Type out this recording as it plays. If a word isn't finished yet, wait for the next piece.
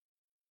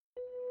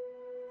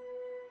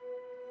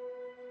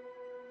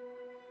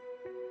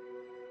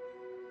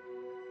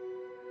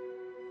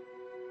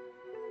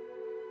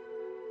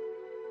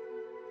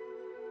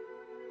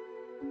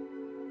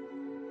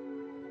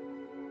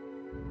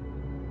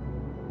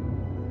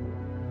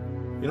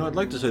You know, I'd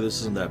like to say this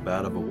isn't that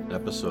bad of an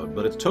episode,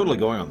 but it's totally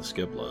going on the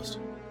skip list.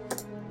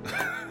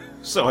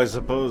 So I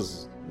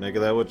suppose, make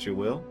of that what you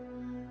will.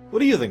 What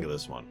do you think of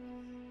this one?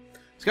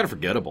 It's kind of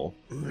forgettable.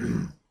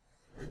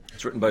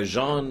 It's written by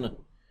Jean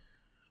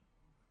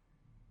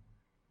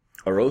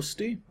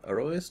Arosti?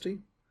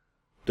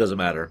 Doesn't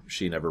matter.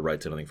 She never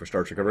writes anything for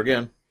Star Trek ever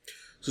again.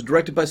 It was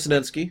directed by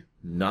Sinensky,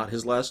 not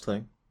his last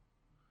thing.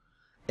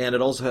 And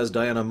it also has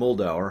Diana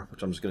Muldaur,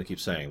 which I'm just going to keep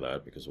saying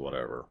that because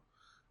whatever.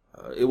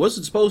 It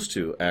wasn't supposed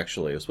to,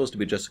 actually. It was supposed to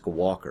be Jessica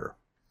Walker.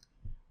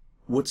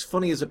 What's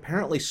funny is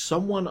apparently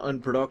someone on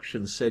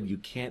production said you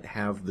can't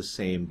have the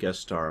same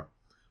guest star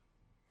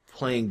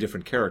playing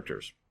different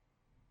characters.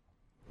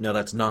 Now,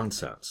 that's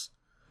nonsense.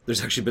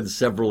 There's actually been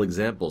several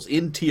examples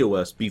in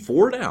TOS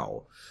before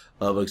now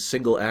of a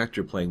single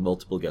actor playing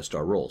multiple guest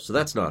star roles. So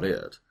that's not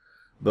it.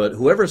 But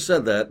whoever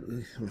said that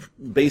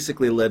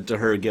basically led to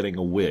her getting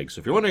a wig. So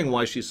if you're wondering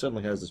why she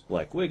suddenly has this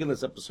black wig in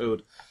this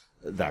episode,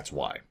 that's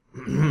why.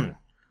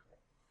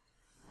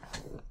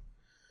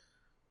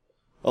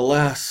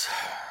 Alas,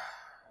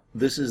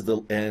 this is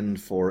the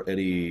end for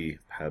Eddie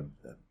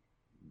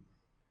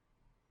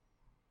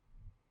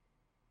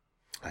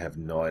I have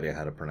no idea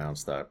how to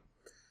pronounce that.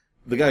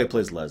 The guy who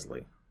plays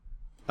Leslie.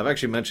 I've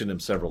actually mentioned him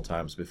several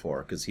times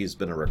before because he's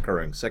been a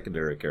recurring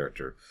secondary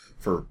character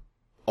for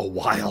a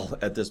while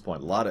at this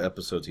point. A lot of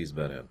episodes he's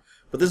been in.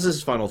 But this is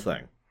his final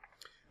thing.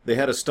 They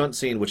had a stunt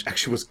scene which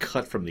actually was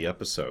cut from the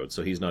episode,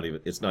 so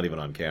it's not even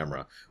on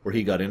camera, where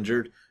he got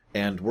injured,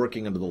 and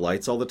working under the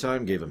lights all the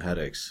time gave him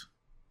headaches.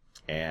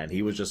 And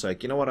he was just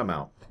like, you know what, I'm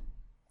out.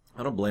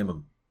 I don't blame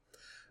him.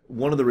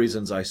 One of the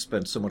reasons I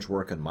spent so much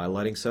work on my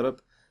lighting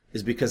setup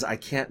is because I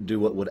can't do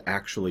what would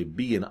actually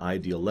be an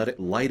ideal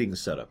lighting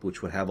setup,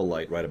 which would have a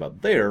light right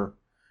about there,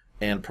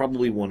 and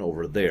probably one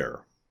over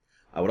there.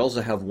 I would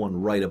also have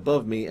one right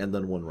above me, and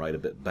then one right a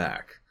bit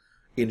back.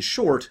 In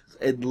short,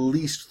 at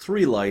least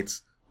 3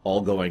 lights,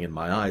 all going in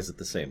my eyes at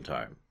the same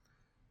time.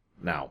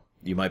 Now,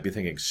 you might be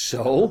thinking,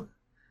 so?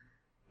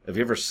 Have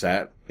you ever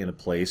sat in a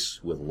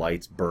place with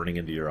lights burning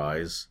into your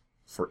eyes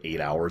for 8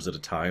 hours at a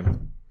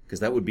time? Because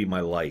that would be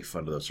my life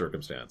under those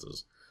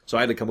circumstances. So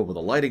I had to come up with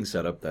a lighting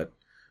setup that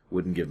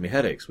wouldn't give me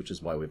headaches, which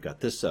is why we've got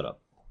this setup.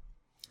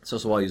 It's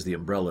also why I use the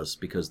umbrellas,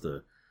 because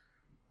the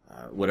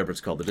whatever it's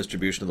called, the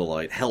distribution of the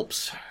light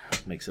helps.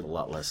 Makes it a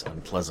lot less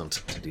unpleasant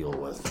to deal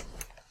with.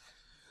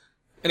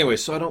 Anyway,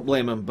 so I don't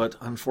blame him, but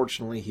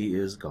unfortunately he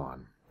is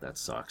gone. That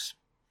sucks.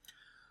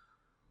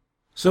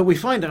 So we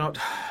find out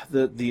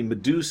that the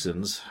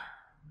Medusans,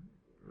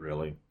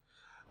 really,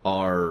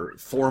 are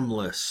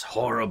formless,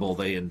 horrible.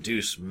 They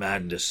induce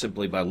madness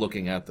simply by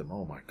looking at them.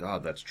 Oh my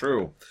God, that's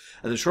true.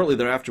 And then shortly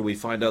thereafter we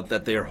find out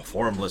that they are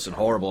formless and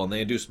horrible, and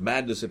they induce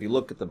madness if you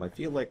look at them. I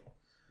feel like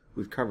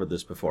we've covered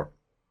this before.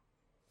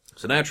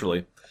 So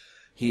naturally,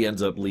 he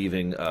ends up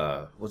leaving,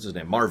 what's his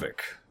name, Marvick.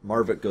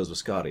 Marvick goes with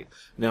Scotty.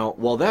 Now,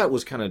 while that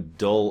was kind of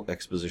dull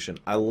exposition,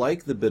 I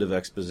like the bit of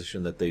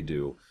exposition that they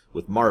do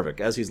with Marvick.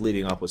 As he's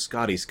leading off with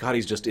Scotty,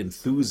 Scotty's just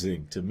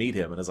enthusing to meet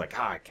him, and is like,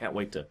 I can't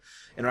wait to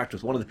interact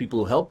with one of the people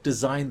who helped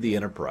design the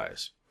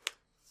Enterprise.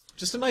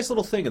 Just a nice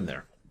little thing in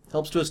there.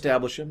 Helps to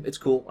establish him. It's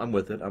cool. I'm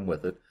with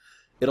it.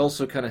 It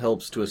also kind of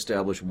helps to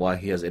establish why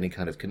he has any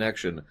kind of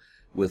connection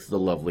with the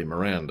lovely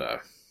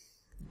Miranda,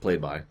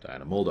 played by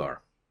Diana Muldaur.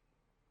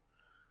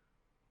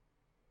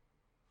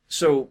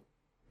 So,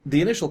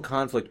 the initial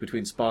conflict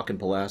between Spock and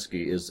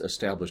Pulaski is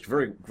established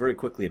very, very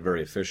quickly and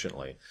very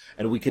efficiently,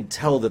 and we can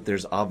tell that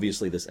there's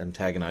obviously this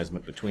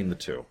antagonizement between the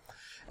two.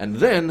 And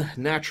then,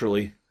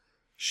 naturally,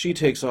 she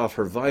takes off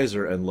her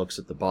visor and looks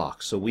at the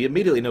box, so we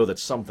immediately know that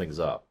something's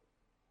up.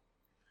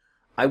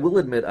 I will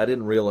admit I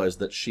didn't realize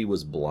that she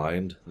was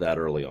blind that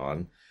early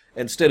on.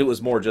 Instead, it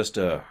was more just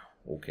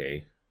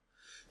okay.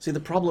 See, the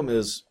problem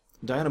is,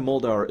 Diana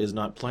Muldaur is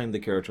not playing the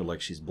character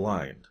like she's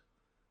blind.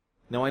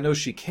 Now, I know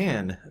she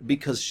can,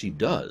 because she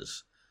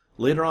does.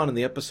 Later on in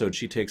the episode,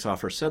 she takes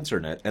off her sensor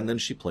net, and then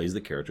she plays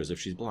the character as if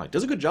she's blind.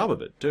 Does a good job of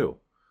it, too.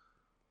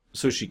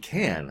 So she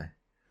can,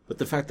 but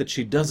the fact that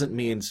she doesn't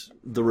means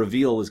the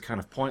reveal is kind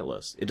of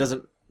pointless. It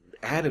doesn't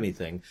add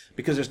anything,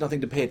 because there's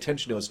nothing to pay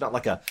attention to. It's not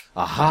like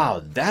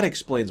aha, that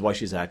explains why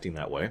she's acting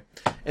that way.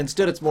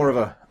 Instead, it's more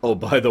of oh,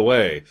 by the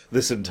way,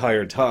 this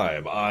entire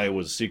time, I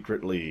was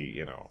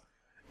secretly,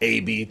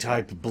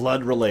 AB-type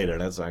blood-related.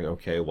 And it's like,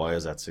 okay, why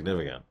is that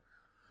significant?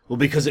 Well,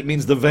 because it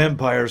means the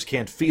vampires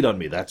can't feed on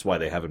me. That's why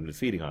they haven't been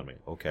feeding on me.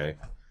 Okay.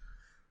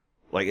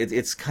 Like,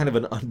 it's kind of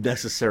an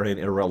unnecessary and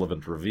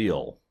irrelevant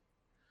reveal.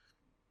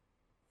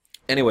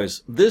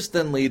 Anyways, this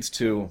then leads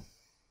to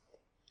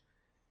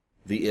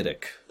the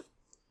Idic,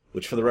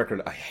 which, for the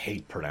record, I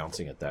hate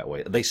pronouncing it that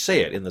way. They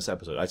say it in this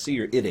episode. I see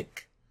your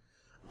Idic.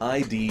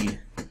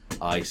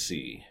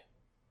 I-D-I-C.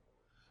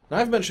 Now,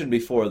 I've mentioned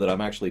before that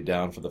I'm actually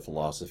down for the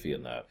philosophy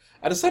in that.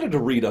 I decided to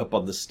read up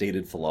on the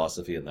stated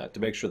philosophy in that to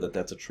make sure that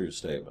that's a true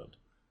statement.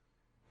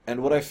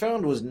 And what I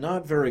found was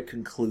not very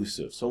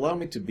conclusive, so allow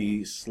me to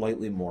be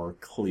slightly more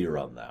clear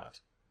on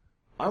that.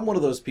 I'm one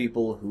of those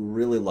people who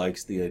really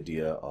likes the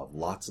idea of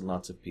lots and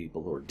lots of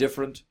people who are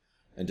different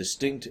and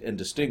distinct and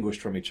distinguished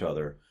from each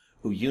other,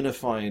 who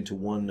unify into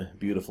one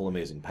beautiful,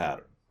 amazing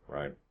pattern,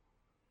 right?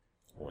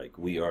 Like,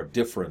 we are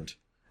different,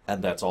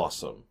 and that's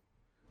awesome.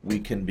 We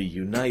can be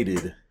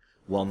united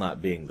while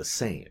not being the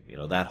same. You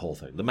know, that whole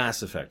thing. The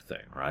Mass Effect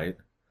thing, right?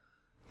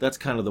 That's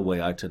kind of the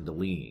way I tend to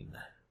lean.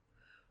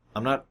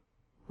 I'm not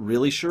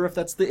really sure if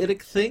that's the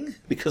Idic thing,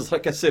 because,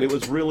 like I said, it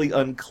was really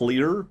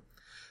unclear.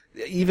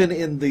 Even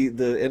in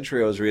the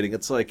entry I was reading,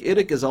 it's like,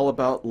 Idic is all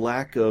about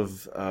lack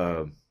of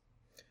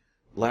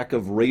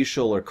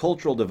racial or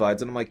cultural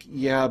divides, and I'm like,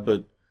 yeah,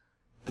 but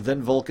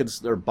then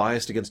Vulcans are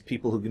biased against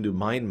people who can do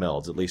mind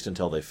melds, at least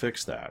until they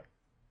fix that.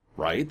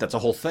 Right? That's a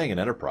whole thing in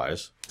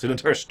Enterprise. It's an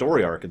entire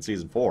story arc in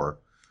Season 4.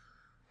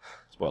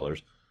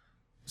 Spoilers.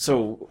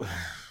 So,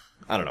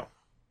 I don't know.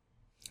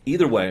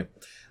 Either way,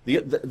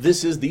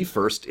 this is the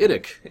first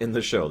Idic in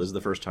the show. This is the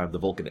first time the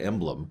Vulcan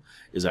emblem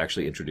is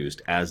actually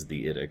introduced as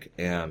the Idic.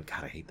 And,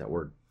 God, I hate that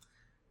word.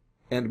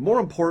 And more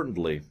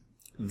importantly,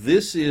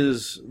 this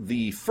is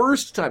the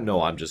first time...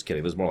 No, I'm just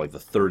kidding. This is more like the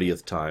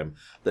 30th time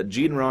that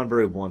Gene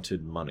Roddenberry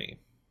wanted money.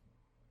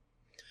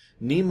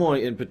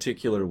 Nimoy, in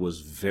particular,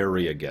 was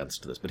very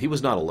against this, but he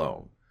was not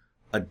alone.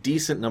 A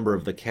decent number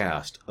of the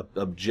cast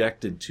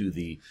objected to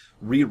the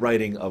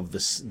rewriting of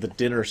the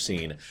dinner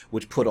scene,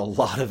 which put a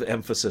lot of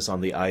emphasis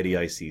on the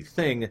IDIC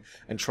thing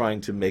and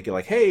trying to make it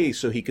like, hey,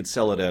 so he could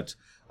sell it at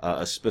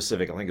a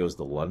specific, I think it was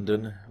the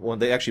London one.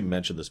 They actually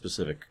mentioned the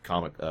specific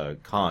comic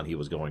con he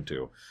was going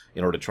to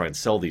in order to try and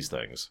sell these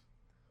things.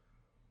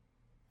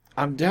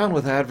 I'm down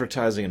with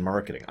advertising and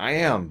marketing. I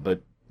am,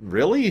 but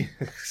really?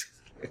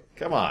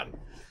 Come on.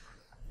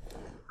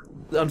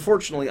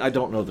 Unfortunately, I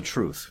don't know the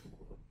truth.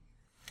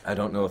 I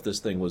don't know if this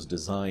thing was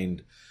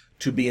designed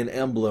to be an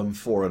emblem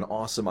for an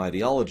awesome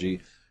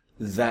ideology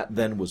that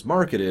then was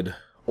marketed,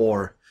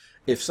 or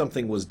if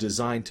something was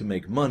designed to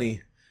make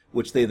money,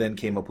 which they then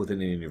came up with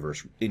an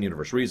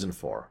in-universe reason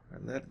for.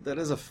 And that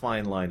is a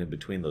fine line in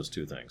between those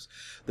two things.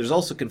 There's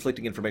also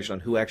conflicting information on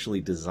who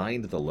actually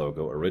designed the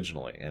logo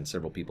originally, and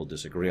several people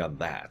disagree on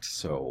that.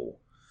 So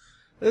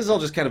this is all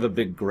just kind of a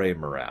big gray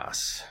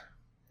morass.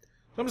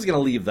 So I'm just going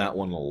to leave that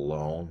one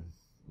alone,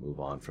 move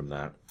on from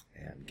that,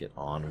 and get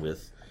on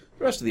with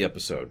the rest of the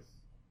episode.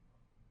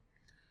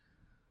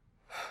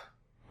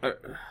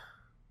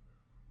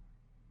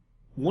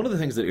 One of the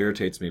things that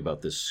irritates me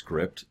about this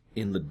script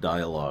in the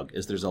dialogue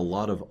is there's a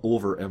lot of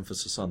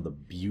overemphasis on the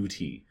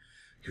beauty.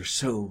 You're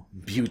so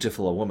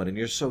beautiful a woman, and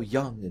you're so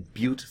young and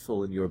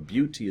beautiful, and your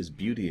beauty is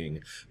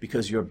beautying,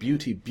 because your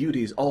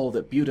beauties all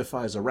that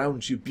beautifies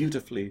around you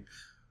beautifully.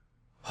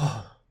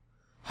 Oh,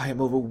 I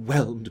am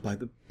overwhelmed by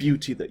the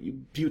beauty that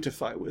you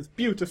beautify with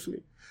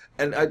beautifully.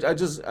 And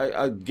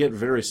I get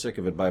very sick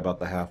of it by about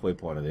the halfway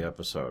point of the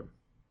episode.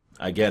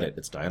 I get it.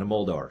 It's Diana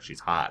Muldaur.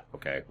 She's hot.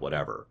 Okay,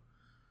 whatever.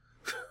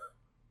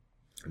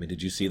 I mean,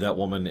 did you see that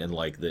woman in,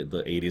 like, the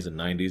 80s and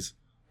 90s?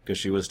 Because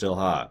she was still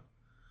hot.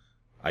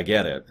 I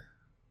get it.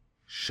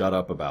 Shut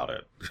up about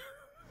it.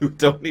 You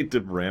don't need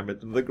to ram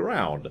it into the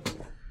ground.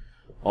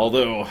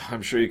 Although,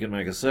 I'm sure you can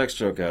make a sex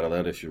joke out of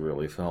that if you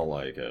really felt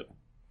like it.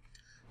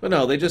 But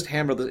no, they just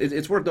hammered the...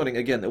 It's worth noting,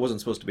 again, it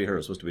wasn't supposed to be her. It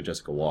was supposed to be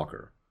Jessica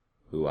Walker,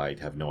 who I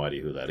have no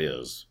idea who that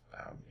is.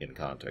 In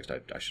context,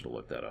 I should have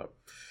looked that up.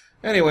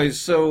 Anyways,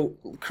 so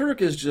Kirk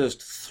is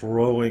just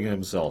throwing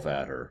himself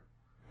at her.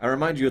 I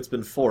remind you, it's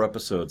been 4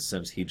 episodes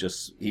since he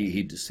just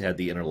had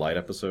the Inner Light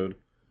episode,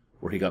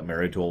 where he got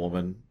married to a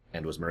woman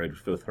and was married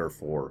with her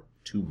for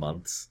 2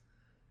 months,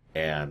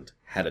 and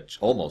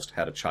almost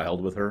had a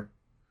child with her.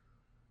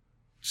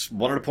 Just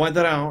wanted to point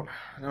that out.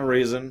 No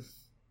reason.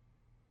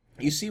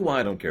 You see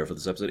why I don't care for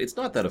this episode. It's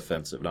not that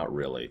offensive, not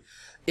really.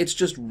 It's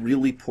just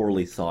really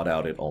poorly thought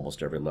out at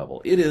almost every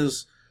level. It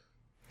is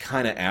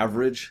kind of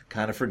average,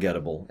 kind of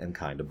forgettable, and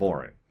kind of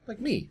boring. Like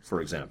me,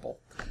 for example.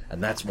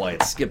 And that's why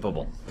it's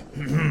skippable.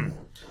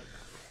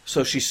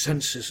 So she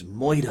senses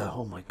Moida.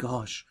 Oh my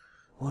gosh.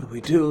 What do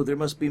we do? There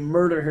must be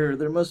murder here.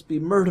 There must be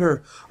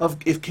murder.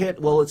 It can't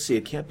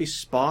be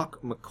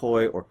Spock,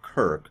 McCoy, or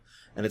Kirk.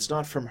 And it's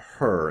not from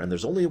her. And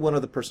there's only one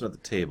other person at the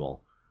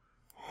table.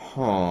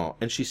 Huh.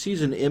 And she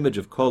sees an image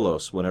of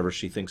Kolos whenever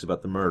she thinks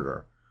about the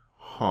murder.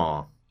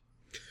 Huh.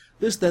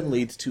 This then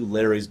leads to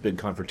Larry's big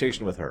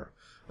confrontation with her.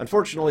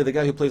 Unfortunately, the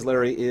guy who plays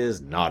Larry is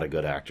not a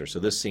good actor, so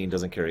this scene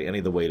doesn't carry any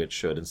of the weight it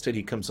should. Instead,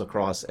 he comes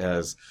across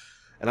as,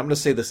 and I'm going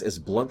to say this as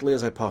bluntly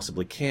as I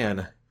possibly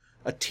can,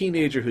 a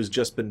teenager who's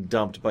just been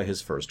dumped by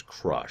his first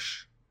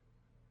crush.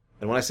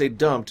 And when I say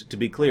dumped, to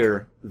be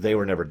clear, they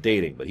were never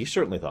dating, but he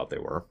certainly thought they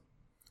were.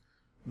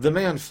 The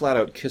man flat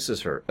out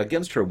kisses her,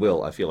 against her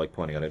will, I feel like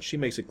pointing out, and she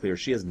makes it clear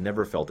she has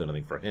never felt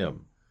anything for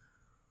him.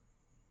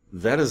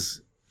 That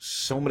is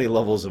so many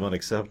levels of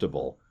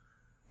unacceptable.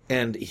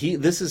 And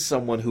this is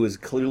someone who is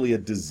clearly a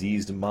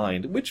diseased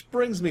mind, which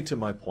brings me to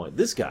my point.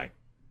 This guy,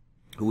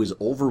 who is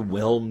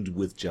overwhelmed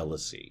with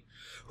jealousy,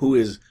 who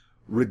is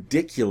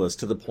ridiculous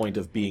to the point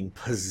of being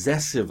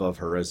possessive of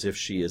her as if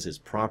she is his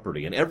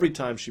property. And every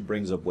time she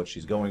brings up what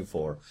she's going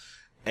for,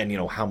 and,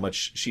 how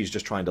much she's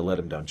just trying to let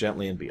him down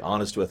gently and be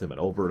honest with him and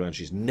over it, and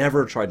she's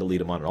never tried to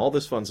lead him on and all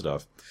this fun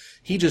stuff,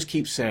 he just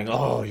keeps saying,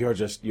 oh, you're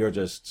just a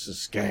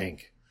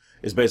skank.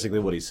 is basically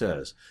what he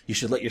says. You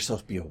should let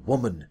yourself be a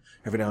woman.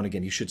 Every now and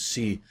again, you should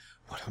see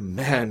what a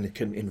man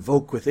can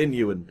invoke within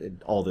you,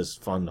 and all this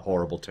fun,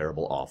 horrible,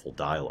 terrible, awful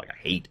dialogue.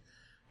 I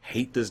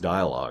hate this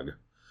dialogue.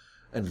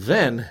 And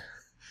then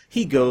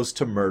he goes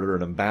to murder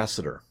an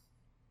ambassador.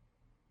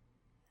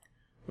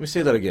 Let me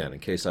say that again, in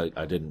case I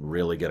didn't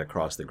really get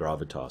across the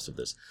gravitas of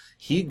this.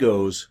 He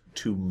goes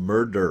to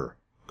murder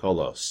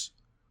Kolos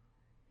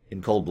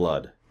in cold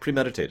blood.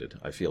 Premeditated,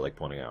 I feel like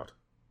pointing out.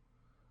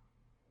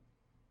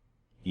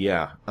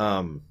 Yeah,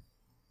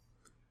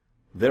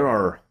 there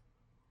are...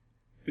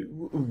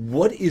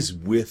 What is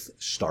with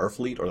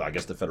Starfleet, or I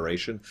guess the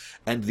Federation,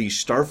 and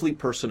these Starfleet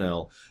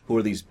personnel who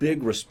are these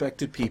big,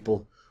 respected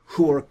people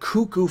who are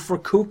cuckoo for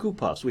Cuckoo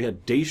Puffs? We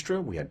had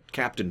Daystra, we had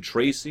Captain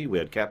Tracy, we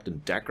had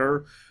Captain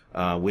Decker,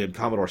 we had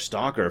Commodore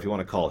Stalker, if you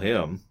want to call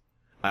him.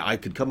 I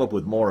could come up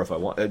with more if I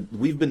want.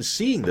 We've been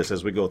seeing this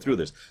as we go through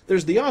this.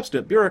 There's the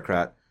obstinate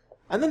bureaucrat,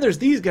 and then there's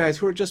these guys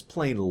who are just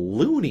plain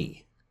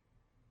loony.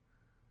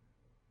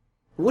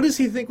 What does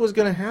he think was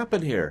going to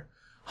happen here?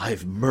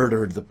 I've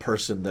murdered the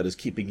person that is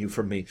keeping you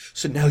from me,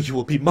 so now you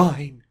will be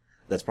mine.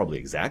 That's probably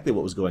exactly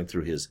what was going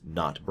through his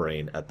not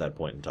brain at that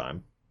point in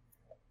time.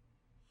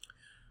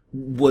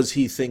 Was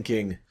he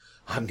thinking,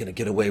 I'm going to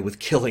get away with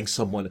killing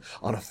someone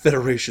on a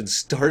Federation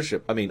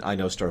starship? I mean, I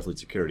know Starfleet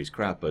security's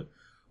crap, but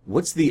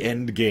what's the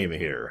end game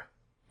here?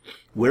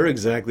 Where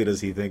exactly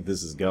does he think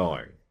this is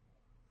going?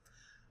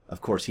 Of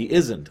course, he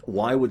isn't.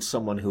 Why would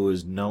someone who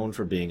is known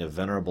for being a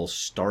venerable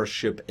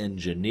starship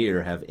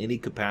engineer have any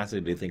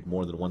capacity to think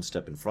more than one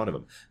step in front of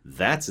him?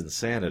 That's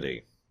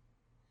insanity.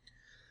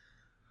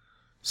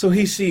 So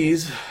he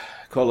sees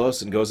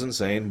Kolos and goes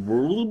insane,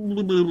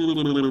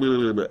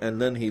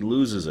 and then he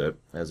loses it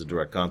as a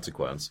direct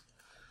consequence.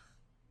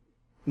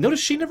 Notice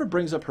she never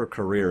brings up her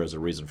career as a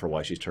reason for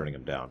why she's turning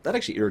him down. That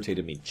actually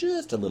irritated me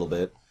just a little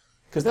bit.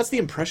 Because that's the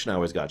impression I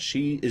always got.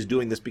 She is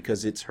doing this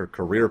because it's her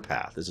career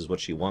path. This is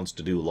what she wants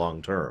to do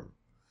long term.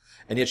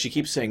 And yet she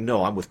keeps saying,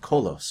 no, I'm with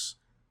Kolos.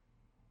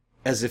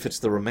 As if it's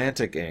the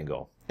romantic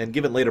angle. And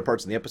given later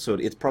parts in the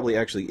episode, it probably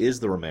actually is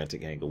the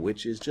romantic angle,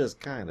 which is just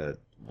kind of...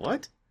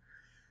 What?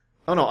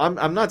 Oh, no,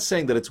 I'm not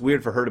saying that it's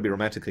weird for her to be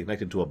romantically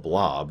connected to a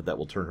blob that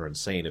will turn her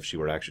insane if she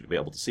were actually to be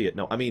able to see it.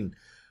 No, I mean,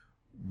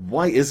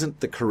 why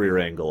isn't the career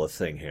angle a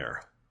thing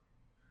here?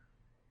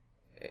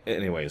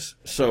 Anyways,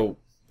 so...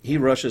 He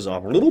rushes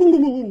off.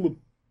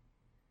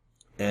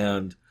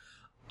 And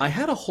I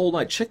had a whole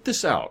night. Check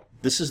this out.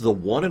 This is the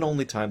one and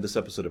only time this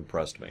episode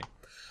impressed me.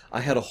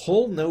 I had a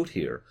whole note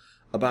here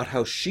about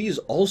how she's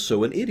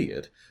also an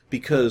idiot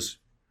because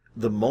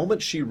the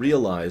moment she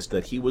realized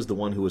that he was the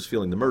one who was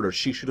feeling the murder,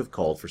 she should have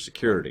called for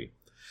security.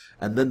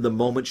 And then the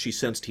moment she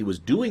sensed he was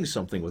doing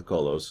something with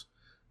Kolos...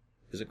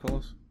 Is it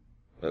Kolos?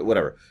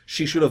 Whatever.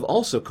 She should have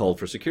also called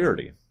for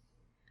security.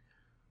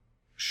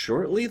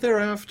 Shortly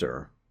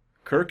thereafter...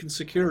 Kirk and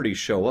security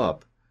show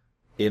up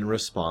in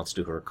response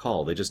to her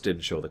call. They just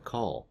didn't show the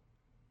call.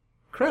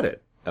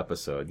 Credit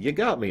episode. You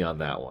got me on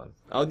that one.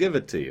 I'll give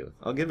it to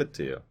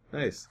you.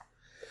 Nice.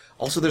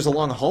 Also, there's a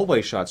long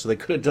hallway shot, so they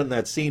could have done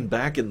that scene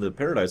back in the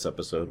Paradise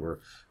episode where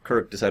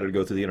Kirk decided to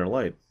go through the inner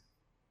light.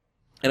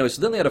 Anyway,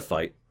 so then they had a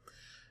fight.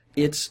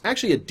 It's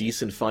actually a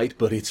decent fight,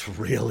 but it's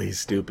really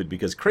stupid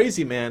because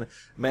Crazy Man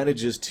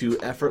manages to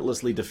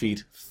effortlessly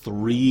defeat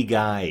 3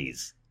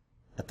 guys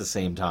at the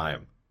same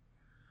time.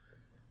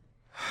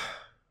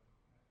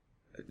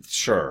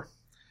 Sure.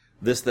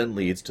 This then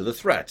leads to the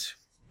threat.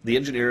 The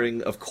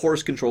engineering, of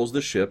course, controls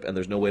the ship, and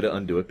there's no way to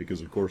undo it,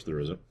 because of course there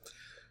isn't.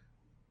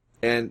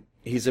 And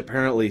he's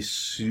apparently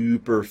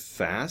super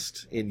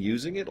fast in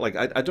using it. Like,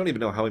 I don't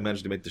even know how he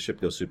managed to make the ship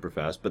go super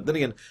fast, but then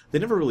again, they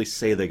never really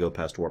say they go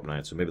past Warp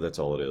 9, so maybe that's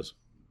all it is.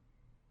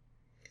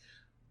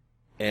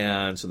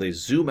 And so they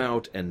zoom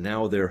out, and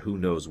now they're who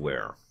knows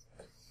where.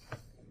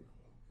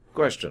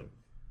 Question.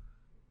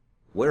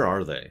 Where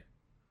are they?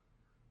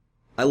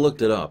 I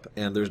looked it up,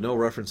 and there's no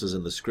references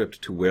in the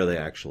script to where they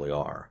actually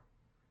are.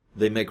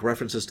 They make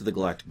references to the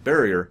Galactic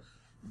Barrier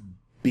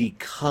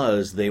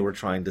because they were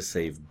trying to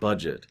save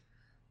budget.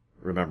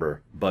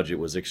 Remember, budget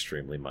was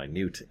extremely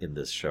minute in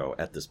this show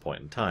at this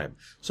point in time.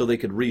 So they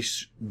could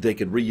reuse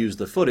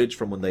the footage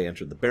from when they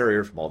entered the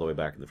barrier from all the way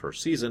back in the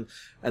first season,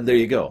 and there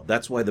you go.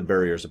 That's why the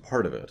barrier is a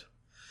part of it.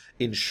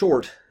 In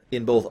short,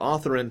 in both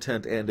author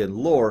intent and in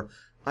lore,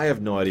 I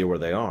have no idea where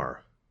they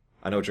are.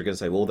 I know what you're going to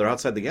say. Well, they're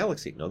outside the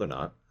galaxy. No, they're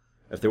not.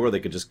 If they were, they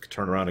could just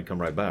turn around and come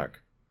right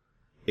back.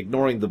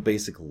 Ignoring the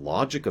basic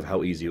logic of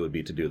how easy it would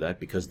be to do that,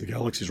 because the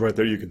galaxy's right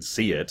there, you can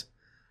see it.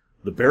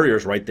 The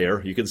barrier's right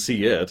there, you can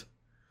see it.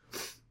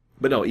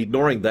 But no,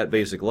 ignoring that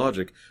basic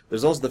logic,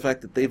 there's also the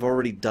fact that they've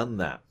already done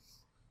that.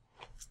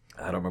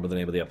 I don't remember the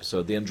name of the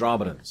episode. The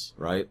Andromedans,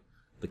 right?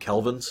 The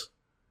Kelvins?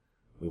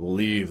 We will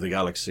leave the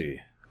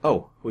galaxy.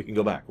 Oh, we can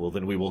go back. Well,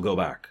 then we will go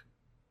back.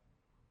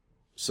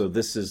 So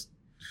this is...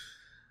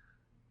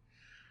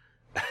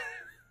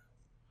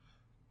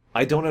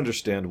 I don't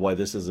understand why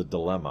this is a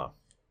dilemma.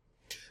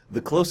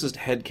 The closest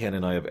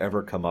headcanon I have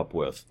ever come up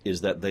with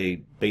is that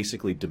they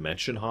basically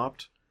dimension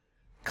hopped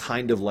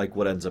kind of like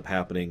what ends up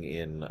happening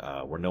in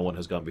Where No One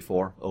Has Gone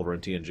Before over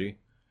in TNG.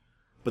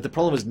 But the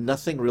problem is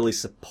nothing really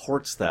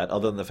supports that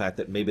other than the fact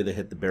that maybe they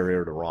hit the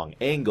barrier at a wrong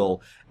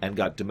angle and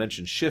got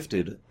dimension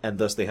shifted, and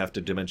thus they have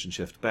to dimension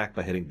shift back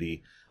by hitting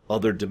the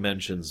other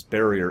dimension's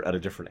barrier at a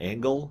different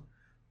angle.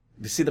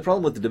 You see, the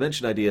problem with the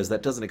dimension idea is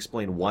that doesn't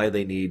explain why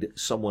they need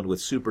someone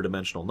with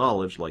super-dimensional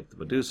knowledge, like the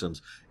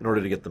Medusans, in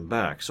order to get them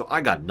back. So I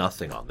got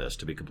nothing on this,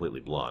 to be completely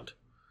blunt.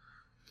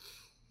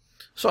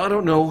 So I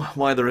don't know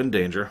why they're in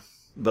danger,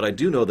 but I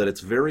do know that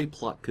it's very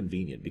plot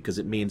convenient, because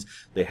it means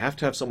they have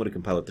to have someone who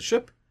can pilot the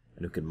ship,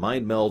 and who can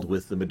mind meld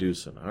with the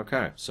Medusan.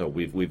 Okay, so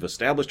we've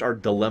established our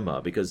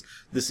dilemma, because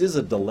this is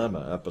a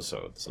dilemma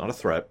episode. It's not a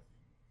threat.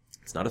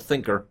 It's not a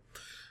thinker.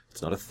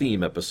 It's not a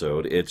theme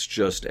episode. It's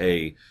just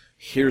a,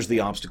 here's the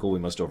obstacle we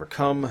must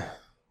overcome,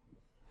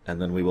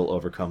 and then we will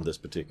overcome this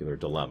particular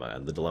dilemma.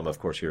 And the dilemma, of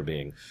course, here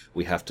being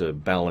we have to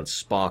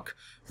balance Spock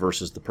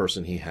versus the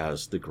person he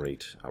has the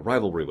great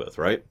rivalry with,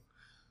 right?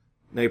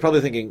 Now, you're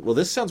probably thinking, well,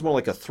 this sounds more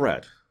like a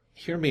threat.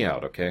 Hear me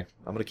out, okay?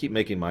 I'm going to keep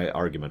making my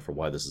argument for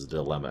why this is a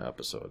dilemma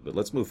episode, but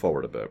let's move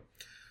forward a bit.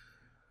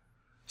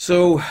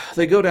 So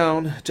they go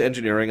down to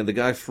engineering, and the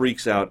guy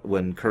freaks out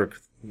when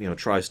Kirk,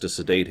 tries to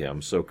sedate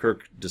him, so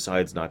Kirk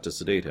decides not to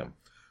sedate him.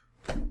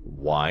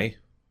 Why?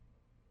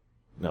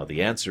 Now,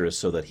 the answer is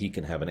so that he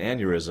can have an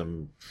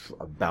aneurysm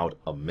about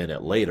a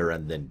minute later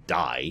and then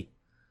die.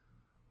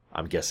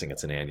 I'm guessing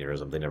it's an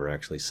aneurysm. They never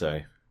actually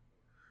say.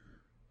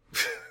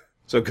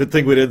 So good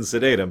thing we didn't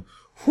sedate him.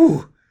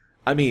 Whew!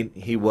 I mean,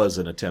 he was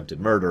an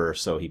attempted murderer,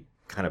 so he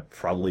kind of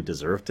probably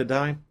deserved to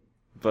die.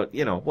 But,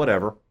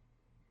 whatever.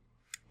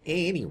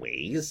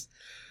 Anyways.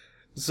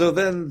 So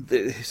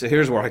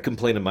here's where I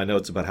complain in my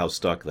notes about how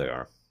stuck they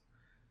are.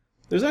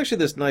 There's actually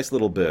this nice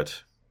little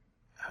bit,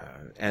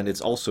 and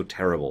it's also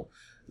terrible.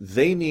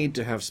 They need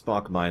to have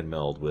Spock mind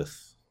meld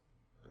with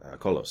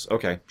Kolos.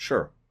 Okay,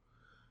 sure.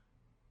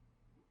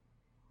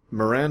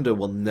 Miranda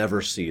will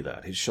never see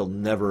that. She'll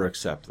never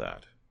accept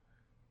that.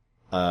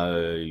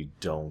 I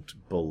don't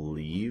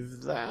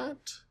believe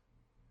that.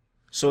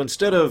 So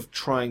instead of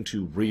trying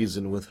to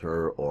reason with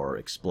her or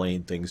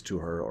explain things to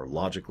her or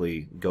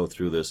logically go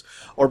through this,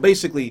 or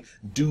basically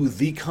do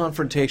the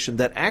confrontation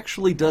that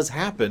actually does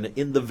happen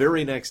in the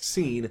very next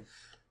scene,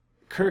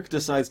 Kirk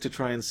decides to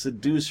try and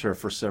seduce her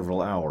for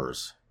several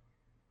hours.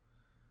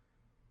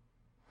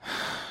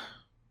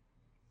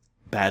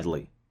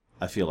 Badly,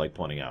 I feel like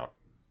pointing out.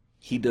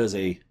 He does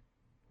a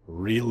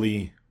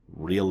really,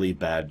 really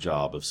bad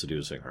job of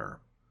seducing her.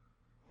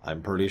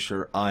 I'm pretty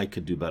sure I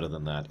could do better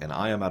than that, and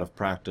I am out of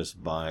practice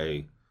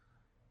by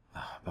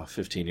about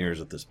 15 years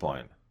at this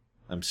point.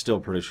 I'm still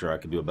pretty sure I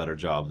could do a better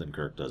job than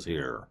Kirk does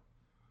here.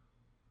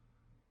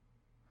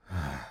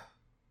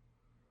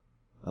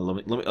 A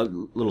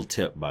little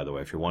tip, by the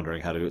way, if you're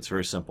wondering how to do it, it's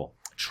very simple.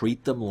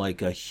 Treat them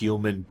like a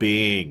human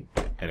being.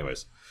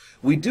 Anyways,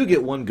 we do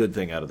get one good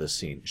thing out of this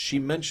scene. She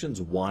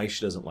mentions why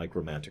she doesn't like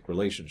romantic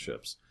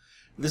relationships.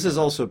 This is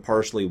also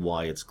partially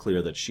why it's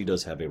clear that she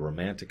does have a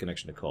romantic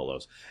connection to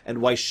Kolos,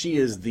 and why she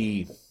is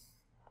the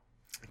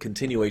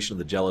continuation of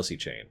the jealousy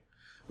chain.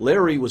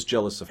 Larry was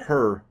jealous of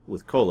her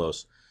with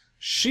Kolos.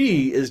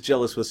 She is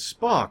jealous with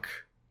Spock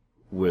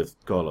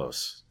with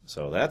Kolos.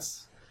 So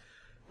that's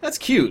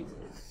cute.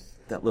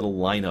 That little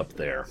lineup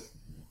there.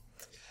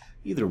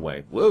 Either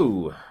way.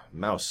 Whoa!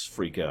 Mouse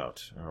freak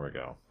out. There we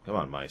go. Come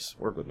on, mice.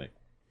 Work with me.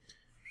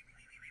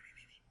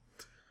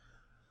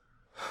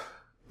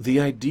 The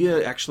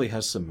idea actually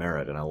has some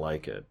merit, and I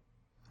like it.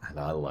 And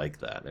I like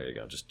that. There you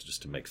go.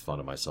 Just to make fun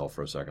of myself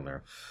for a second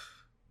there.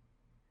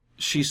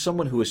 She's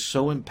someone who is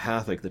so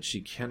empathic that she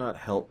cannot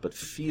help but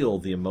feel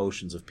the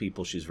emotions of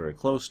people she's very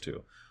close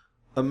to.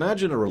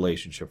 Imagine a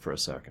relationship for a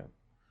second.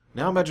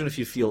 Now imagine if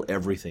you feel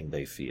everything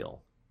they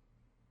feel.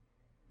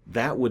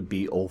 That would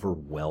be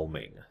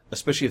overwhelming,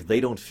 especially if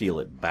they don't feel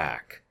it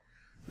back.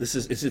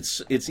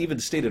 It's even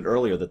stated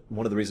earlier that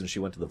one of the reasons she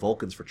went to the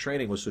Vulcans for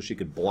training was so she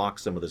could block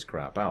some of this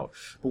crap out.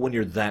 But when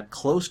you're that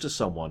close to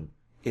someone,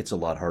 it's a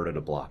lot harder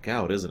to block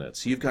out, isn't it?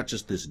 So you've got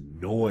just this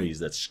noise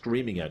that's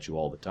screaming at you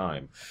all the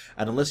time.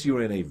 And unless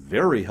you're in a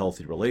very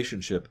healthy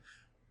relationship,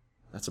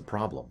 that's a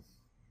problem.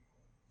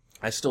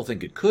 I still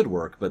think it could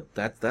work, but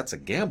that's a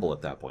gamble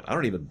at that point. I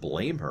don't even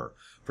blame her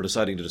for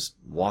deciding to just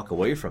walk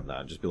away from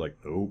that and just be like,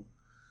 no,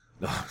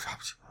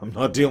 I'm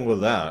not dealing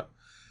with that.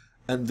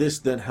 And this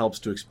then helps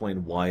to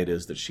explain why it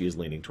is that she is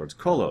leaning towards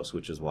Kolos,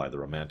 which is why the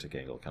romantic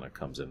angle kind of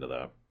comes into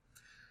that.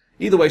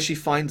 Either way, she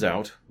finds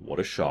out, what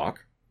a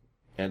shock,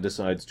 and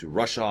decides to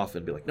rush off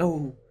and be like,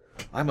 no,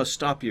 I must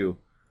stop you.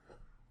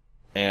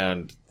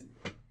 And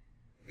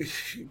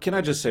can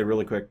I just say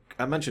really quick,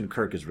 I mentioned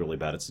Kirk is really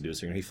bad at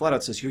seducing her. He flat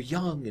out says, you're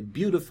young and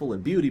beautiful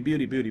and beauty,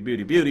 beauty, beauty,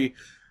 beauty, beauty.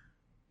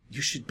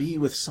 You should be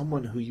with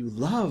someone who you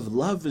love.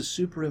 Love is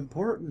super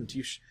important.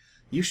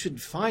 You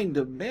should find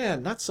a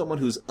man, not someone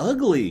who's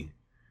ugly.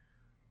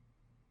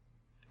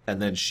 And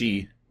then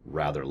she,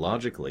 rather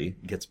logically,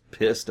 gets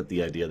pissed at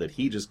the idea that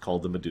he just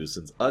called the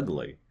Medusans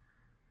ugly.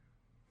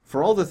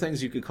 For all the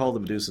things you could call the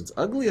Medusans,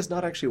 ugly is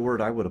not actually a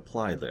word I would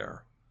apply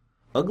there.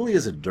 Ugly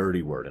is a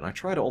dirty word, and I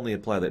try to only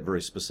apply that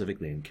very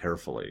specifically and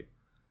carefully.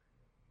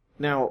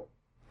 Now,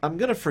 I'm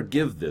going to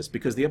forgive this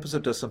because the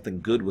episode does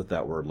something good with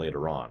that word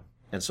later on,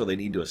 and so they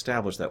need to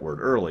establish that word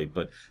early,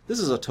 but this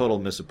is a total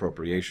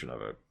misappropriation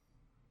of it.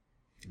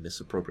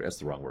 Misappropriate, that's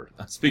the wrong word.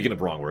 Speaking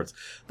of wrong words,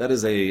 that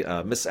is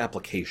a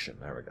misapplication,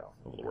 there we go,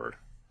 of the word.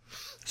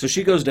 So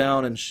she goes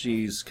down and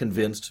she's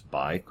convinced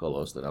by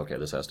Kolos that, okay,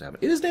 this has to happen.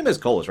 His name is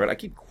Kolos, right? I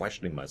keep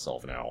questioning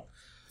myself now.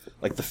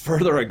 Like, the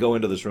further I go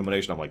into this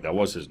rumination, I'm like, that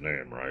was his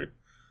name, right?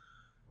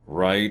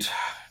 Right.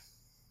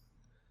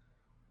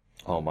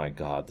 Oh my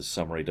god, the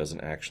summary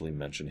doesn't actually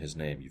mention his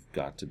name. You've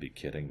got to be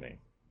kidding me.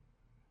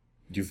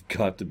 You've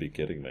got to be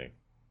kidding me.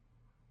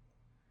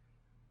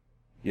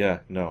 Yeah,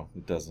 no,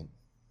 it doesn't.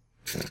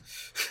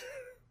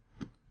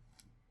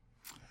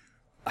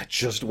 I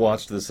just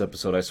watched this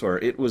episode, I swear.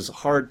 It was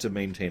hard to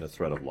maintain a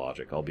thread of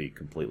logic, I'll be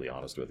completely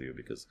honest with you,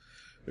 because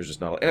there's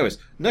just not... Anyways,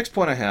 next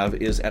point I have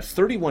is at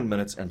 31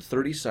 minutes and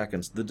 30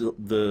 seconds,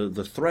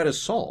 the thread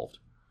is solved.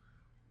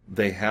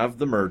 They have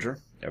the merger,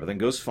 everything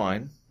goes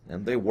fine,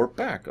 and they warp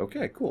back.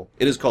 Okay, cool.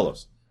 It is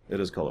Kolos. It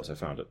is Kolos, I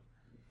found it.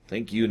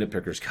 Thank you,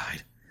 Nitpicker's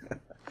Guide.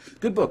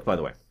 Good book, by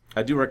the way.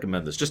 I do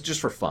recommend this, just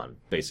for fun,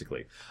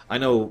 basically. I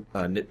know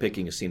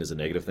nitpicking is seen as a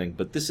negative thing,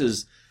 but this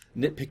is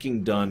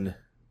nitpicking done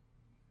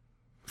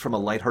from a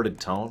lighthearted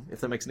tone,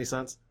 if that makes any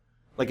sense.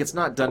 Like, it's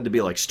not done to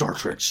be like, Star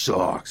Trek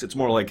sucks. It's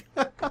more like,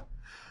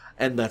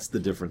 and that's the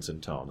difference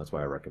in tone. That's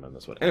why I recommend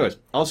this one. Anyways,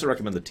 I also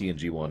recommend the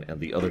TNG one and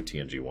the other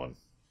TNG one.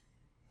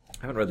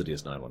 I haven't read the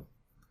DS9 one.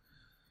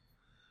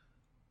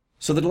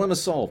 So the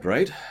dilemma's solved,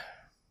 right?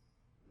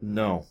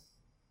 No.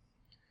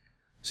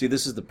 See,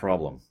 this is the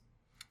problem.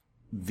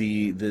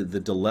 The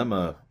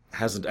dilemma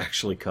hasn't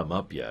actually come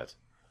up yet.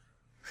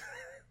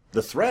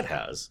 The threat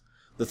has.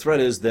 The threat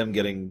is them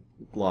getting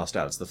lost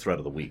out. It's the threat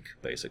of the week,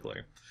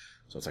 basically.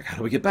 So it's like, how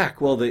do we get back?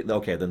 Well,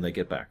 okay, then they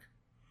get back.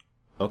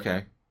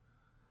 Okay.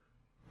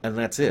 And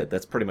that's it.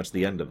 That's pretty much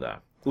the end of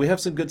that. We have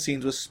some good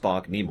scenes with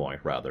Spock, Nimoy,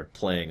 rather,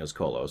 playing as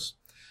Kolos.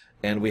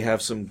 And we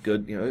have some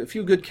good, a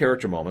few good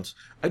character moments.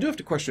 I do have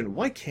to question,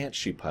 why can't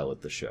she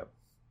pilot the ship?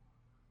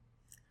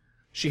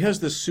 She has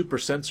this super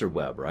sensor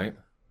web, right?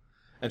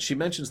 And she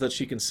mentions that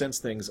she can sense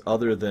things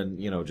other than,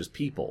 just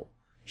people.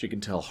 She can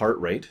tell heart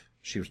rate.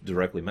 She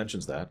directly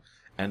mentions that.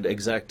 And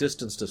exact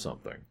distance to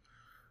something.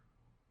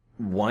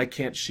 Why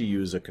can't she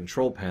use a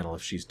control panel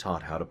if she's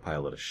taught how to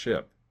pilot a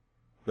ship?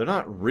 They're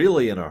not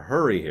really in a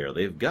hurry here.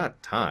 They've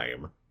got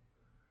time.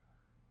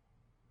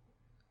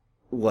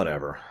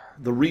 Whatever.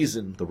 The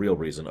real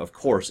reason, of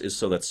course, is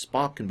so that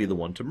Spock can be the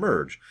one to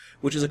merge,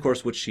 which is, of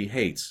course, what she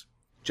hates.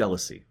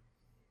 Jealousy.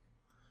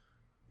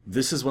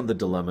 This is when the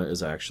dilemma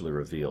is actually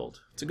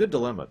revealed. It's a good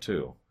dilemma,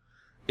 too.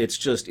 It's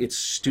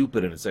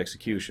stupid in its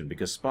execution,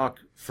 because Spock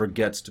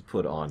forgets to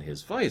put on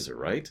his visor,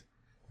 right?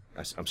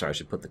 I'm sorry, I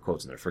should put the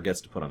quotes in there.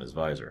 Forgets to put on his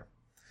visor.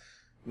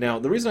 Now,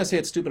 the reason I say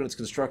it's stupid in its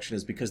construction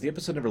is because the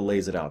episode never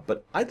lays it out,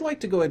 but I'd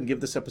like to go ahead and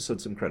give this episode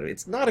some credit.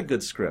 It's not a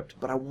good script,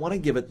 but I want to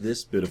give it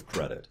this bit of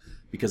credit,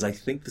 because I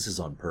think this is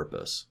on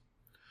purpose.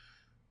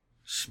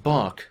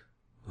 Spock,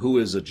 who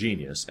is a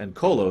genius, and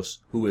Kolos,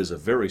 who is a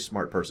very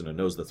smart person and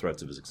knows the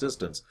threats of his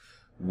existence,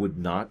 would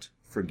not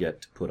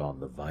forget to put on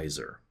the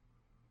visor.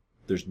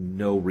 There's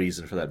no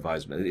reason for that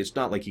visor. It's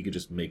not like he could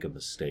just make a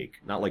mistake.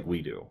 Not like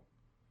we do.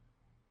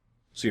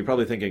 So you're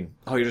probably thinking,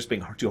 oh, you're just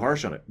being too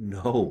harsh on it.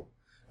 No.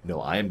 No,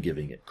 I am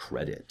giving it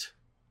credit.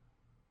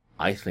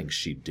 I think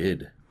she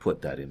did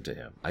put that into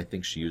him. I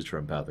think she used her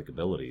empathic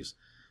abilities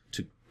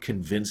to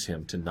convince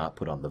him to not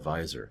put on the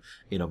visor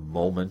in a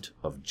moment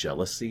of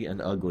jealousy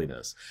and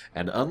ugliness.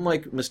 And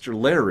unlike Mr.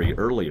 Larry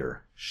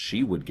earlier,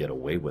 she would get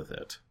away with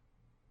it.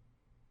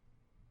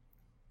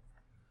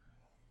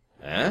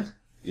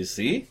 You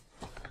see?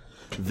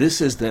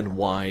 This is then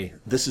why,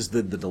 this is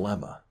the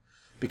dilemma.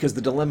 Because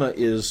the dilemma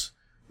is,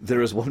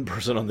 there is one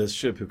person on this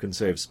ship who can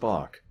save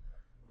Spock.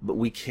 But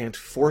we can't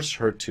force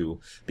her to,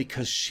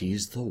 because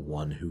she's the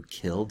one who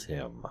killed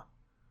him.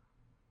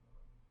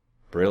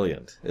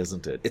 Brilliant,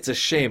 isn't it? It's a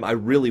shame. I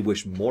really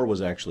wish more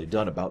was actually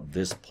done about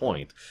this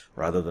point,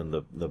 rather than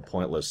the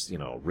pointless,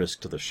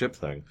 risk to the ship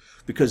thing.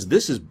 Because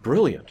this is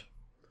brilliant.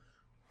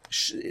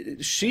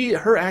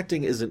 Her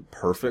acting isn't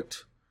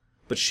perfect,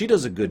 but she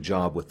does a good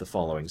job with the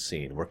following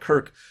scene, where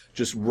Kirk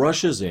just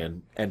rushes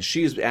in, and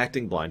she's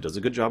acting blind, does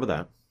a good job of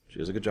that. She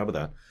does a good job of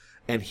that.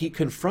 And he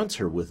confronts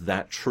her with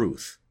that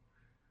truth.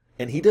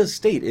 And he does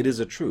state it is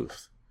a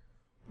truth.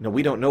 Now,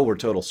 we don't know with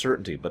total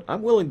certainty, but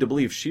I'm willing to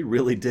believe she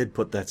really did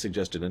put that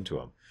suggestion into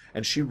him.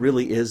 And she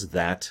really is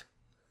that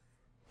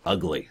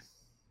ugly.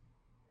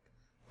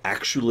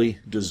 Actually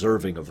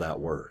deserving of that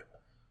word.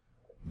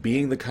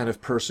 Being the kind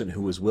of person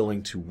who is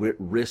willing to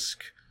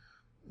risk,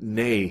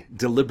 nay,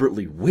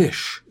 deliberately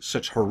wish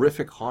such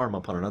horrific harm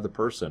upon another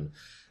person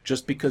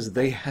just because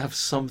they have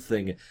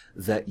something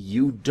that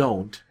you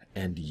don't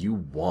and you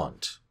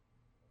want.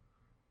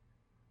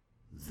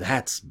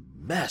 That's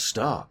messed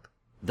up.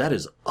 That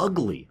is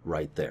ugly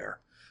right there.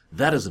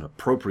 That is an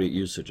appropriate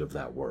usage of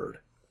that word.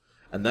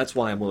 And that's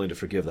why I'm willing to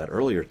forgive that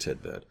earlier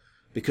tidbit,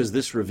 because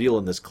this reveal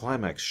in this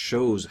climax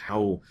shows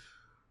how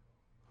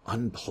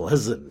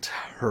unpleasant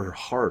her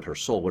heart, her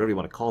soul, whatever you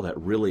want to call that,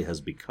 really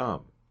has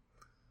become.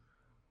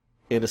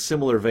 In a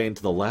similar vein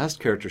to the last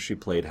character she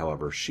played,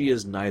 however, she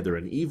is neither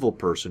an evil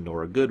person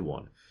nor a good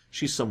one.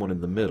 She's someone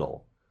in the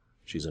middle.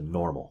 She's a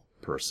normal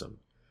person.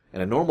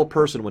 And a normal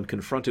person, when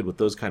confronted with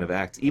those kind of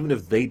acts, even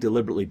if they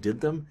deliberately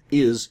did them,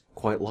 is,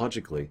 quite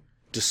logically,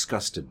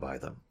 disgusted by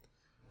them.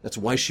 That's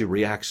why she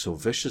reacts so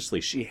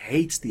viciously. She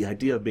hates the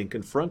idea of being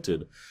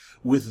confronted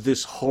with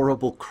this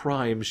horrible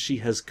crime she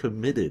has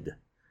committed.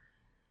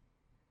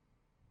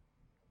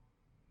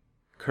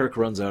 Kirk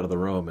runs out of the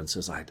room and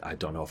says, I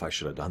don't know if I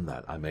should have done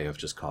that. I may have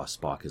just cost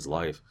Spock his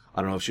life.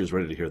 I don't know if she was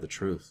ready to hear the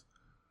truth.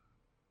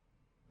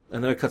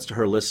 And then it cuts to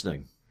her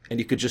listening. And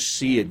you could just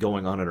see it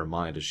going on in her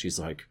mind as she's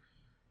like,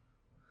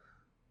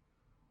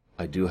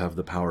 I do have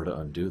the power to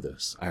undo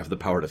this. I have the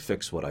power to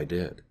fix what I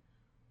did.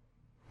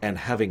 And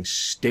having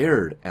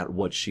stared at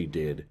what she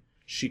did,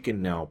 she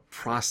can now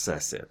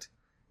process it,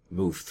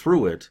 move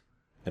through it,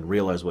 and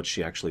realize what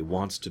she actually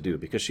wants to do.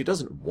 Because she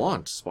doesn't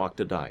want Spock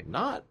to die.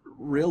 Not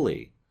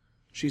really.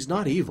 She's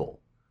not evil.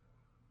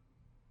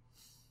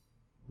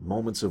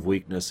 Moments of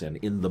weakness and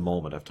in the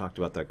moment. I've talked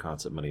about that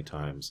concept many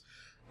times.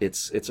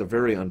 It's a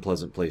very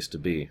unpleasant place to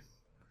be.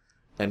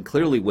 And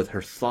clearly with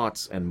her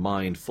thoughts and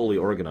mind fully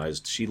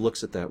organized, she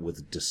looks at that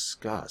with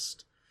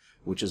disgust,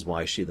 which is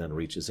why she then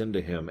reaches into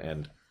him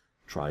and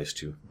tries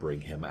to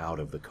bring him out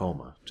of the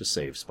coma to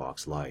save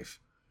Spock's life.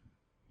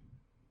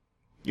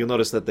 You'll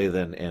notice that they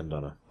then end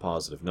on a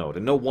positive note.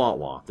 And no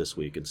wah-wah this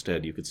week.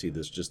 Instead, you could see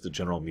this just the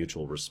general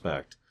mutual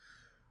respect.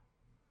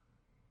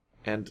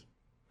 And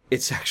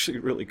it's actually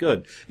really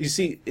good. You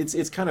see,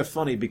 it's kind of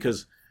funny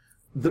because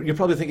you're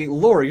probably thinking,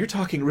 Laura, you're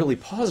talking really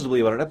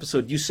positively about an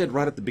episode you said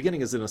right at the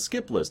beginning is in a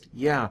skip list.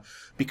 Yeah,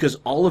 because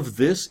all of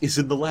this is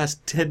in the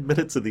last 10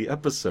 minutes of the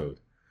episode.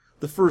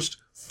 The first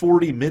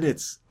 40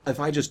 minutes, if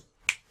I just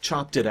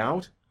chopped it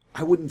out,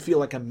 I wouldn't feel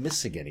like I'm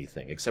missing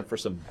anything except for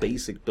some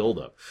basic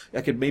buildup.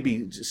 I could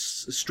maybe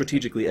just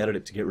strategically edit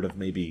it to get rid of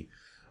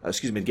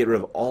get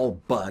rid of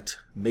all but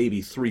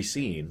maybe 3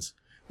 scenes,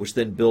 which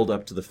then build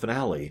up to the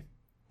finale.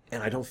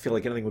 And I don't feel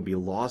like anything would be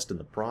lost in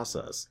the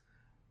process.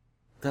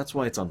 That's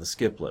why it's on the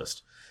skip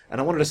list. And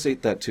I wanted to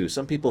state that too.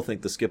 Some people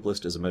think the skip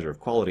list is a measure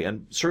of quality,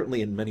 and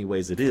certainly in many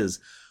ways it is,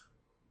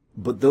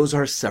 but those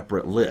are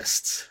separate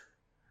lists.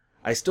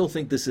 I still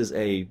think this is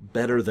a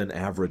better than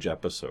average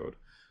episode,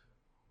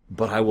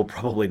 but I will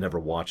probably never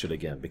watch it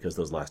again because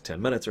those last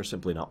 10 minutes are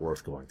simply not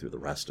worth going through the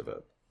rest of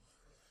it.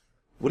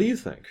 What do you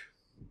think?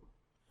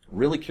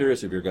 Really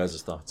curious of your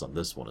guys' thoughts on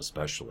this one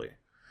especially.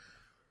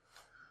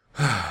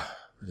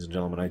 Ladies and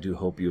gentlemen, I do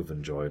hope you've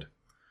enjoyed.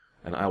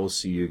 And I will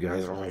see you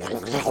guys